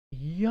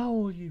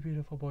Yo, you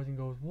beautiful boys and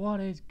girls, what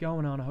is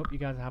going on? I hope you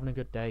guys are having a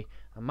good day.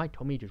 And my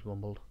tummy just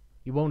rumbled.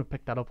 You won't have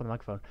picked that up on the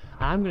microphone.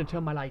 And I'm going to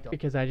turn my light off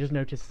because I just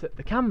noticed that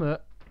the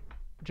camera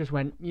just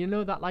went, you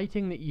know that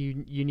lighting that you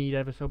need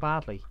ever so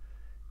badly?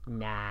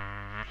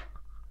 Nah.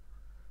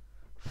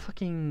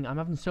 Fucking, I'm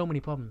having so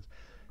many problems.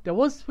 There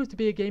was supposed to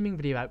be a gaming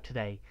video out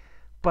today,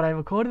 but I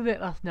recorded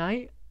it last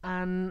night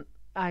and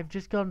I've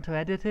just gone to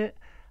edit it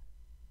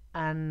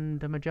and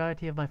the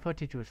majority of my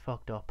footage was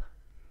fucked up.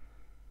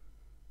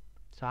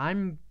 So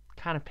I'm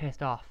kind of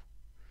pissed off.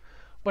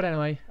 But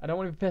anyway, I don't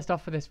want to be pissed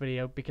off for this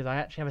video because I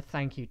actually have a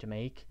thank you to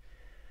make.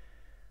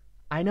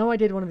 I know I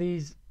did one of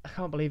these, I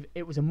can't believe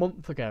it was a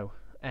month ago.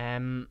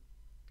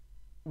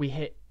 We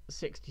hit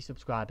 60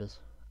 subscribers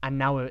and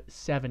now we're at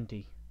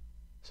 70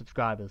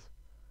 subscribers.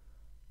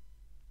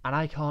 And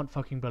I can't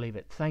fucking believe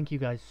it. Thank you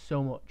guys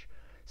so much.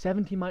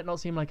 70 might not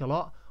seem like a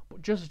lot,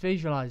 but just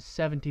visualize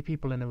 70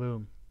 people in a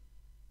room.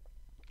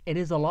 It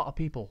is a lot of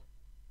people.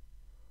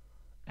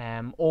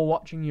 All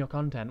watching your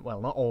content, well,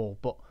 not all,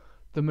 but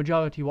the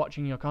majority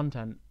watching your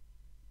content,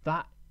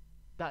 that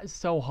is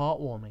so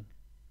heartwarming.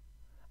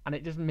 And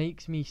it just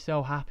makes me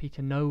so happy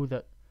to know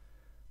that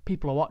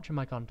people are watching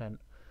my content.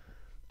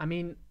 I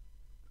mean,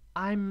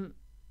 I'm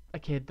a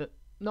kid that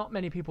not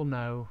many people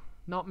know,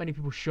 not many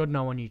people should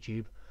know on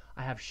YouTube.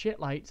 I have shit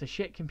lights, a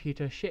shit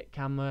computer, shit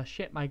camera,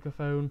 shit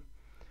microphone,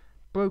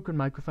 broken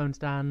microphone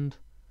stand.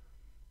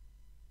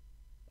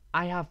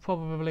 I have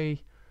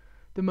probably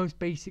the most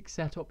basic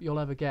setup you'll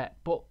ever get,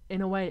 but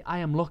in a way I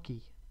am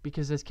lucky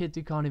because there's kids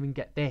who can't even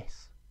get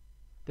this.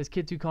 There's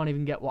kids who can't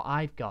even get what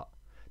I've got.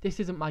 This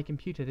isn't my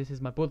computer, this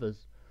is my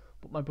brother's,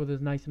 but my brother's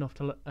nice enough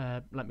to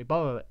let me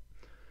borrow it.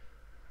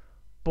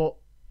 But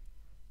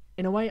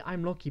in a way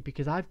I'm lucky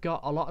because I've got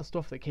a lot of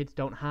stuff that kids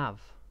don't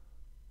have.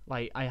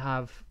 Like, I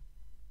have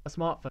a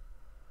smartphone,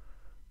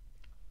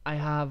 I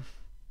have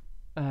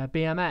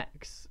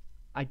BMX,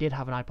 I did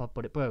have an iPod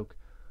but it broke.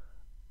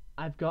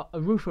 I've got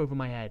a roof over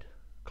my head,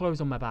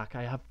 clothes on my back,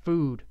 I have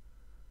food.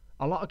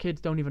 A lot of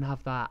kids don't even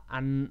have that,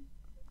 and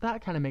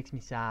that kind of makes me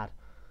sad.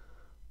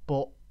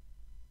 But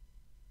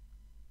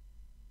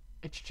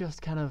it's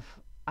just kind of,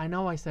 I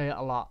know I say it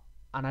a lot,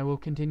 and I will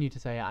continue to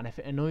say it, and if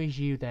it annoys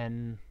you,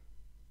 then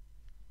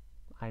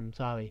I'm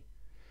sorry.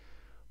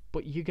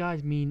 But you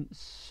guys mean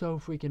so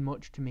freaking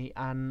much to me,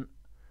 and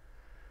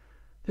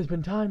there's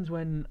been times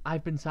when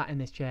I've been sat in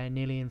this chair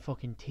nearly in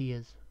fucking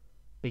tears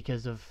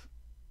because of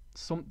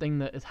something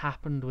that has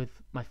happened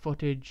with my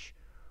footage,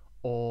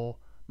 or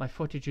my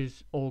footage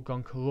has all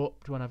gone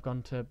corrupt when I've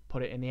gone to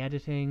put it in the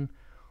editing,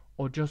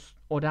 or just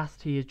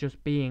Audacity is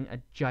just being a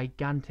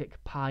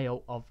gigantic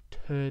pile of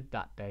turd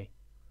that day.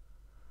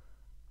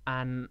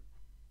 And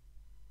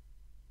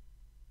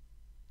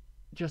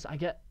just I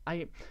get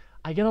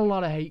a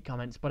lot of hate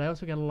comments, but I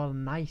also get a lot of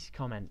nice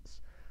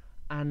comments.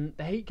 And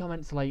the hate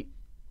comments are like,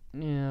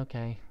 yeah,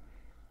 okay,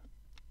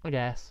 I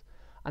guess.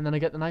 And then I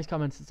get the nice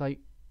comments, it's like,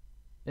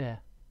 yeah,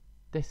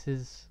 this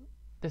is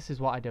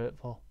what I do it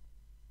for.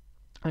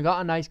 I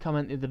got a nice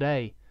comment the other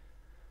day,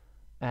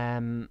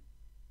 and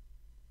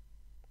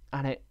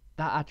that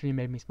actually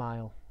made me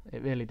smile.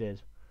 It really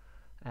did.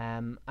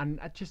 And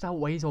it just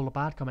outweighs all the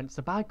bad comments.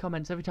 The bad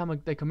comments, every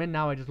time they come in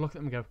now, I just look at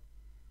them and go,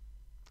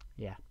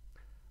 yeah,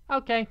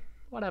 okay,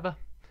 whatever.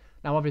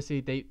 Now,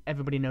 obviously,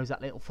 everybody knows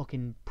that little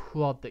fucking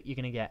prod that you're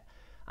gonna get,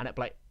 and it'll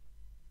be like,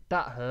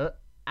 that hurt,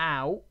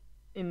 ow,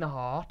 in the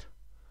heart.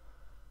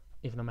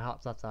 Even though my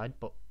heart's that side,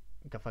 but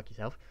go fuck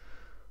yourself.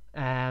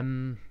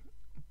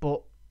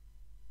 But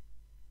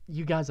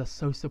you guys are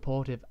so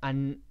supportive,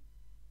 and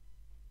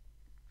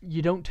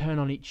you don't turn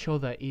on each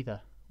other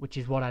either, which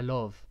is what I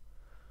love.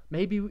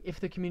 Maybe if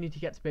the community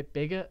gets a bit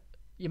bigger,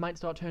 you might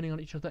start turning on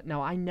each other.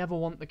 Now, I never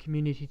want the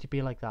community to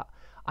be like that.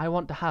 I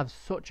want to have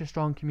such a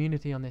strong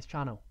community on this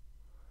channel.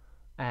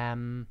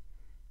 I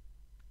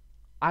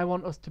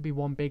want us to be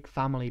one big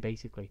family,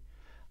 basically.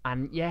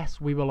 And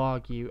yes, we will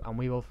argue and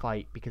we will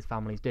fight because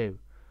families do.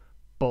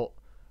 But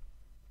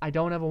I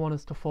don't ever want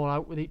us to fall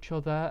out with each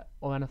other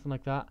or anything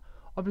like that.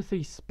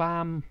 Obviously,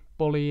 spam,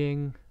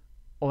 bullying,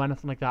 or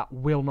anything like that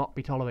will not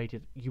be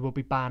tolerated. You will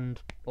be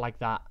banned like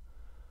that.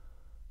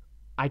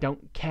 I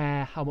don't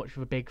care how much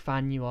of a big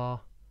fan you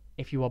are.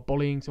 If you are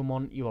bullying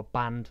someone, you are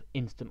banned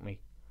instantly.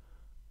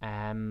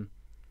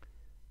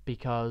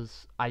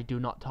 Because I do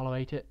not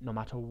tolerate it, no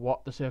matter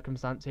what the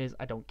circumstance is.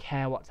 I don't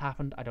care what's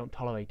happened, I don't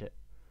tolerate it.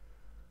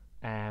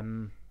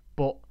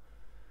 But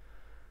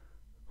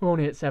we're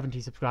only at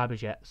 70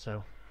 subscribers yet,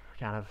 so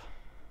I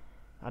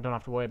don't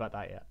have to worry about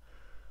that yet.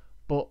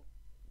 But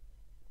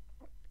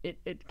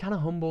it kind of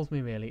humbles me,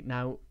 really.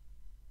 Now,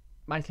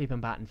 my sleeping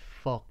pattern's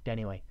fucked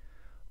anyway,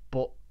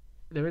 but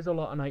there is a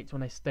lot of nights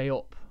when I stay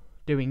up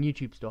doing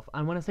YouTube stuff.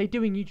 And when I say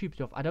doing YouTube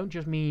stuff, I don't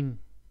just mean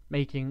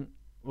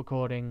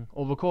recording,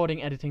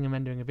 editing and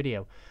rendering a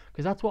video,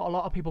 because that's what a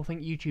lot of people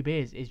think YouTube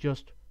is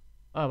just,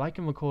 oh, I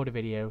can record a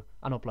video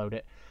and upload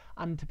it.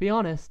 And to be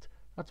honest,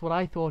 that's what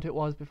I thought it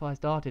was before I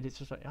started. It's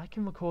just like, I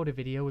can record a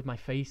video with my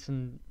face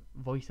and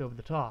voice over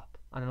the top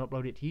and then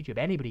upload it to YouTube.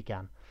 Anybody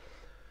can.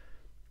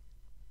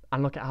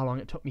 And look at how long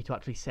it took me to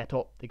actually set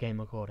up the game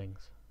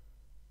recordings.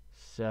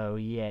 So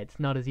yeah, it's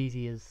not as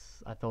easy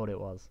as I thought it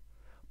was.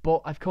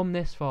 But I've come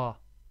this far.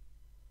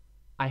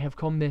 I have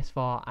come this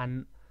far,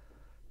 and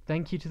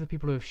thank you to the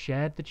people who have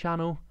shared the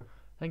channel.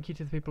 Thank you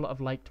to the people that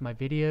have liked my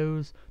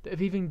videos, that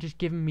have even just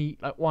given me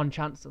like one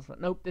chance. That's like,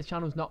 nope, this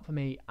channel's not for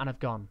me, and I've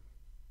gone.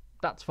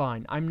 That's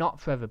fine. I'm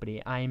not for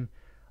everybody. I'm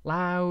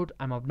loud,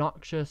 I'm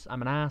obnoxious,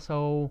 I'm an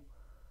asshole.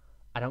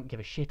 I don't give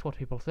a shit what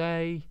people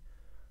say.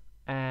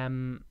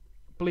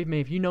 Believe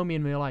me, if you know me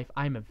in real life,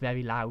 I'm a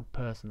very loud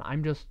person.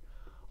 I'm just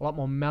a lot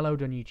more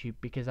mellowed on YouTube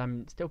because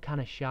I'm still kind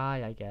of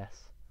shy, I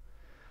guess.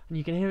 And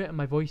you can hear it in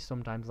my voice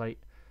sometimes, like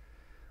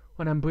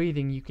when I'm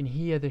breathing, you can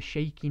hear the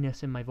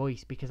shakiness in my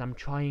voice because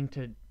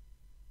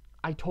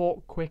I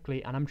talk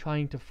quickly and I'm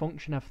trying to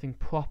function everything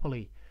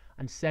properly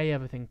and say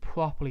everything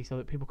properly so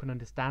that people can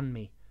understand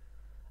me.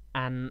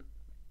 And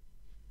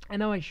I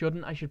know I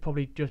shouldn't. I should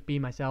probably just be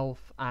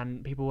myself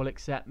and people will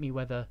accept me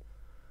whether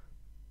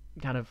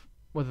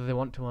they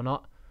want to or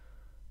not.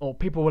 Or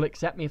people will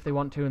accept me if they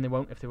want to and they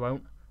won't if they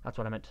won't. That's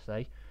what I meant to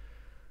say.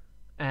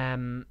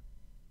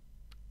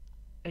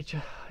 It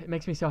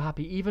makes me so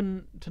happy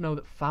even to know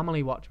that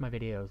family watch my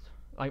videos.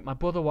 Like my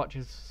brother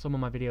watches some of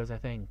my videos, I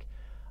think.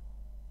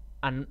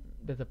 And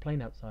there's a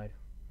plane outside.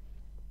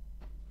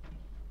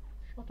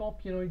 Shut up,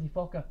 you noisy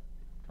fucker. I'm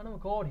trying to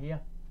record here.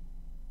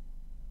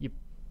 You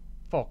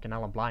fucking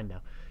hell, I'm blind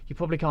now. You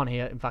probably can't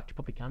hear it. In fact, you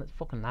probably can. It's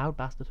fucking loud,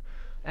 bastard.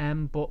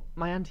 But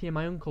my auntie and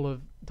my uncle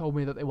have told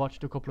me that they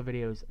watched a couple of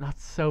videos, and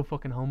that's so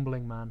fucking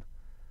humbling, man.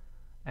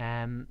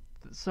 That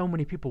so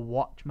many people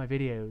watch my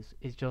videos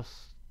is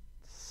just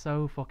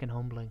so fucking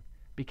humbling,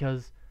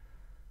 because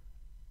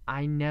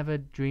I never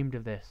dreamed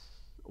of this.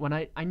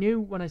 I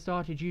knew when I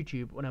started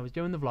YouTube, when I was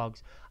doing the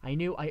vlogs, I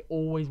knew I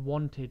always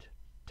wanted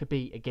to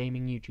be a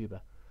gaming YouTuber,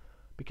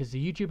 because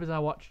the YouTubers I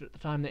watched at the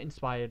time that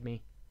inspired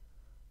me,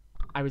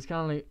 I was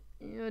kind of like,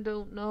 I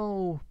don't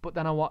know. But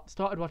then I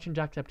started watching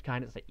Jacksepticeye,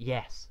 and it's like,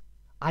 yes,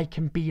 I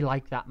can be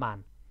like that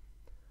man.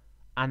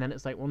 And then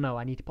it's like, well, no,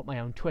 I need to put my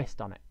own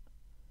twist on it.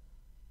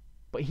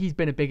 But he's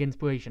been a big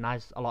inspiration,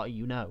 as a lot of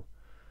you know.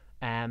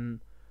 And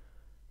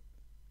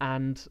I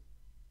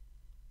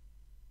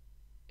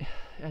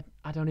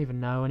don't even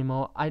know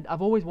anymore.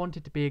 I've always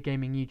wanted to be a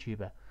gaming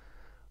YouTuber,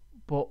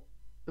 but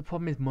the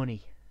problem is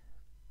money.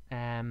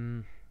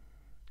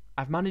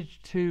 I've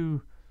managed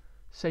to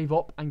save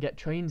up and get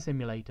Train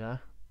Simulator,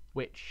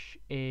 which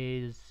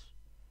has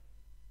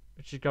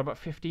got about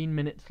 15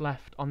 minutes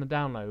left on the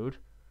download.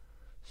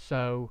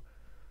 So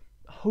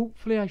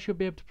hopefully I should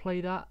be able to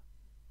play that.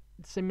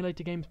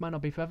 Simulator games might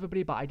not be for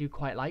everybody, but I do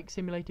quite like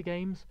simulator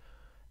games.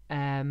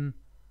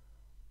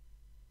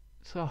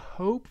 So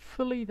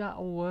hopefully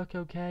that'll work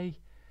okay.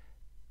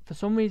 For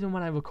some reason,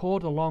 when I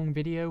record a long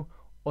video,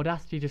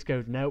 Audacity just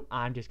goes, no,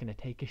 I'm just going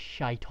to take a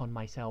shite on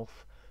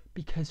myself,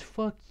 because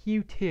fuck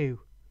you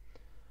too.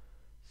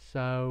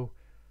 So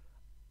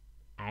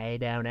I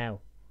don't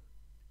know.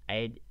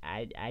 I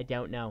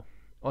don't know.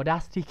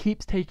 Audacity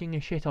keeps taking a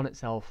shit on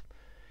itself.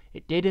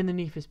 It did in the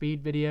Need for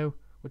Speed video,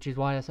 which is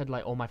why I said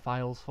like all my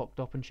files fucked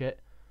up and shit.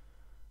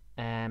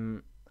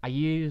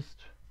 It's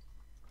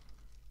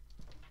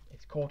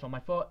caught on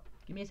my foot.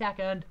 Give me a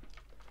second.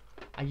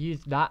 I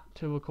used that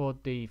to record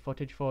the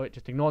footage for it.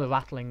 Just ignore the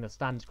rattling. The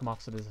stands come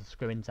off, so there's a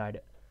screw inside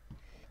it.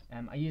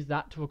 I used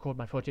that to record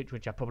my footage,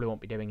 which I probably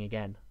won't be doing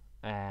again.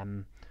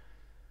 And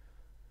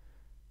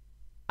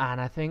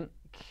I think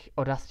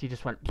Audacity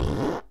just went,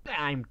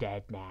 I'm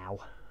dead now.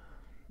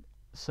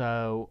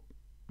 So,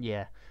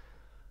 yeah.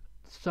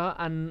 So,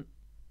 and,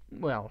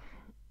 well,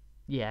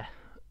 yeah.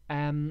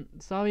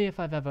 Sorry if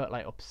I've ever,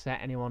 like, upset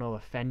anyone or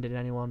offended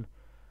anyone.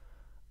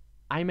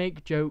 I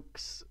make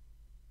jokes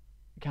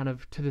kind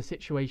of to the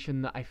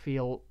situation that I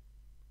feel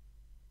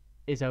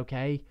is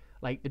okay.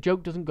 Like, the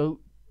joke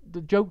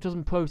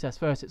doesn't process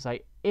first. It's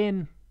like,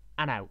 in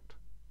and out.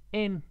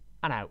 In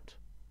and out.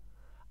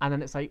 And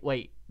then it's like,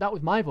 wait, that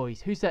was my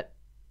voice. Who said...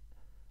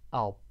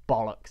 Oh,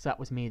 bollocks. That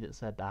was me that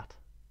said that.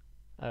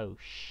 Oh,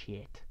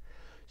 shit.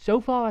 So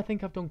far, I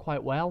think I've done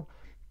quite well.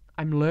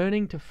 I'm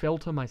learning to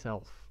filter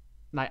myself.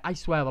 Like, I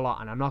swear a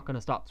lot, and I'm not going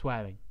to stop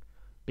swearing,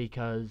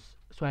 because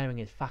swearing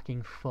is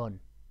fucking fun.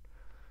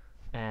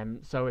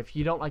 So if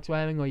you don't like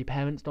swearing, or your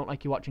parents don't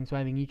like you watching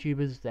swearing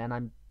YouTubers, then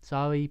I'm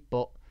sorry,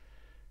 but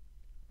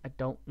I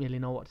don't really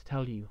know what to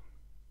tell you.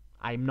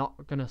 I'm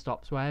not going to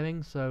stop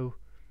swearing, so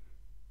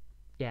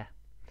yeah.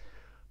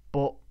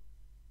 But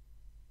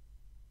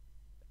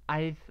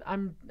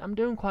I'm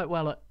doing quite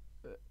well at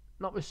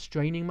not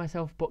restraining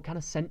myself, but kind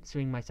of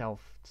censoring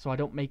myself so I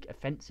don't make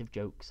offensive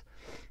jokes.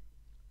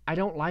 I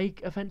don't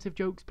like offensive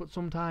jokes, but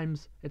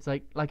sometimes it's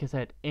like I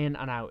said, in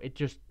and out.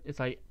 It's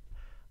like,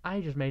 I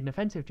just made an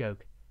offensive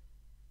joke.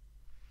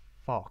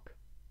 Fuck.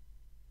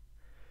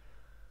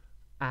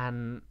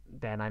 And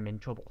then I'm in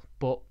trouble.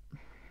 But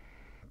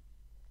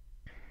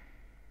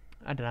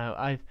I don't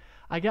know.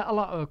 I get a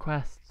lot of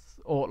requests,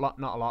 or not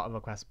a lot of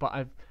requests,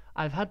 but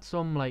I've had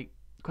some like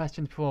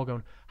questions before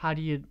going, how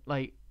do you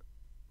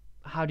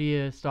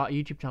start a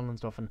YouTube channel and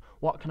stuff, and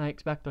what can I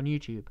expect on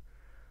YouTube?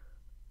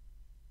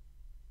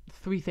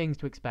 three things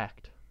to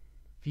expect: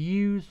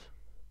 views,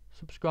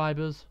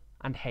 subscribers,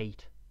 and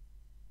hate.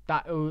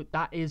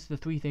 That is the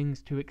three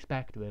things to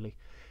expect, really.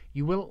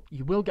 You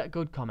will get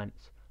good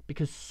comments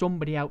because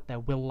somebody out there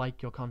will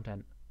like your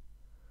content.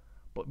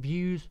 But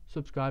views,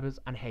 subscribers,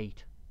 and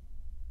hate.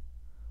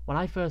 When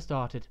I first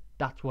started,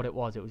 that's what it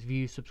was. It was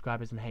views,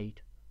 subscribers, and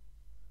hate.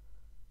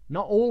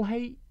 Not all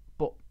hate,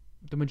 but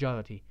the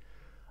majority.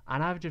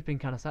 And I've just been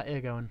kind of sat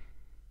here going,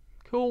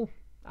 cool,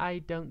 I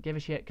don't give a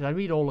shit, because I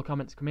read all the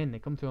comments come in. They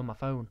come through on my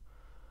phone.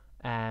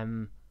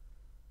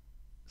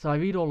 So I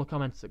read all the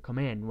comments that come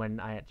in when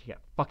I actually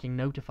get fucking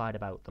notified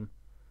about them.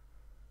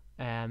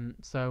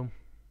 So,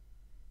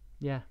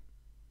 yeah.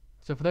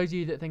 So for those of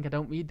you that think I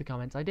don't read the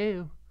comments, I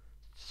do.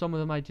 Some of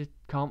them I just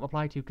can't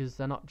reply to because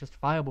they're not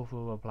justifiable for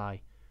a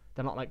reply.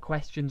 They're not like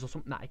questions or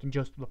something that I can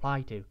just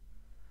reply to.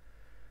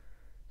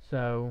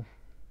 So,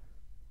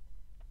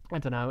 I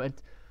don't know.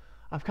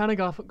 I've kind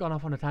of gone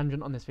off on a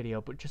tangent on this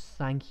video, but just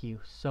thank you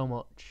so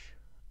much.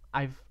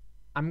 I'm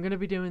going to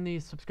be doing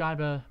these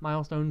subscriber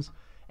milestones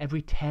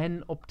every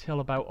 10 up till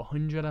about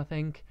 100, I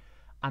think.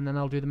 And then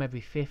I'll do them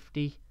every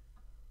 50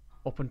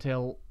 up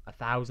until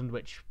 1,000,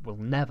 which will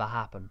never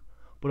happen.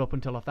 But up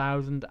until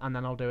 1,000, and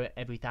then I'll do it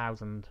every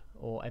 1,000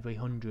 or every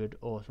 100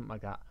 or something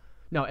like that.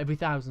 No, every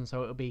 1,000,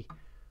 so it'll be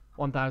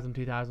 1,000,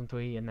 2,000,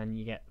 3, and then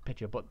you get the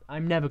picture. But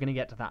I'm never going to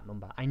get to that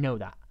number. I know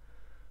that.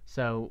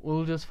 So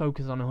we'll just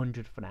focus on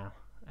 100 for now.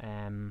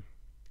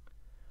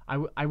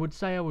 I would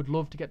say I would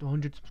love to get to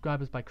 100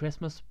 subscribers by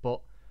Christmas,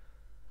 but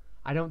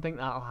I don't think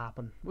that'll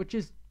happen, which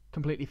is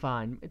completely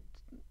fine.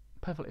 It's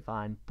perfectly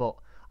fine, but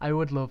I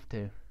would love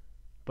to.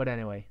 But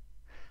anyway,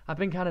 I've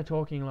been kind of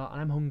talking a lot,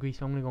 and I'm hungry,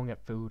 so I'm going to go and get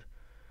food.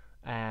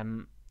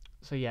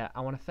 So yeah, I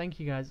want to thank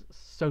you guys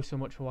so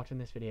much for watching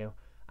this video,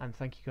 and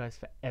thank you guys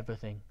for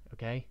everything,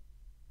 okay?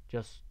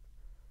 Just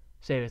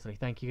seriously,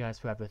 thank you guys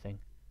for everything.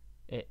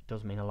 It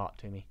does mean a lot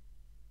to me.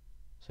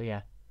 So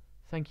yeah,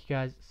 thank you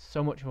guys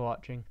so much for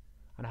watching,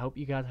 and I hope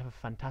you guys have a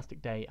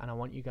fantastic day, and I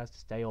want you guys to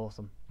stay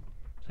awesome.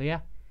 So yeah,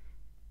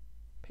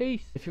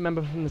 peace. If you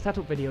remember from the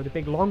setup video, the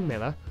big long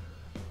mirror,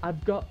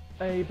 I've got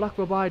a Black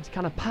Rides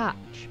kind of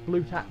patch,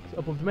 blue tack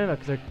above the mirror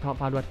because I can't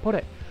find where to put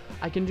it.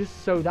 I can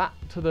just sew that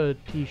to the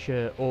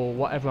t-shirt or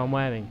whatever I'm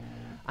wearing,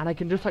 and I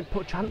can just like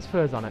put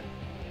transfers on it.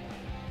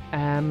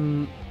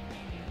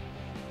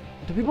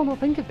 Do people not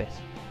think of this?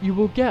 You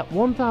will get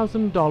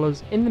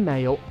 $1,000 in the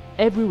mail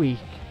every week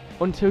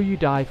until you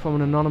die from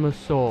an anonymous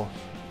source.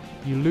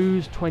 You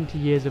lose 20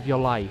 years of your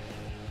life.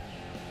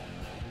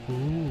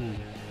 Ooh.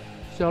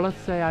 So let's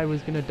say I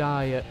was gonna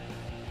die at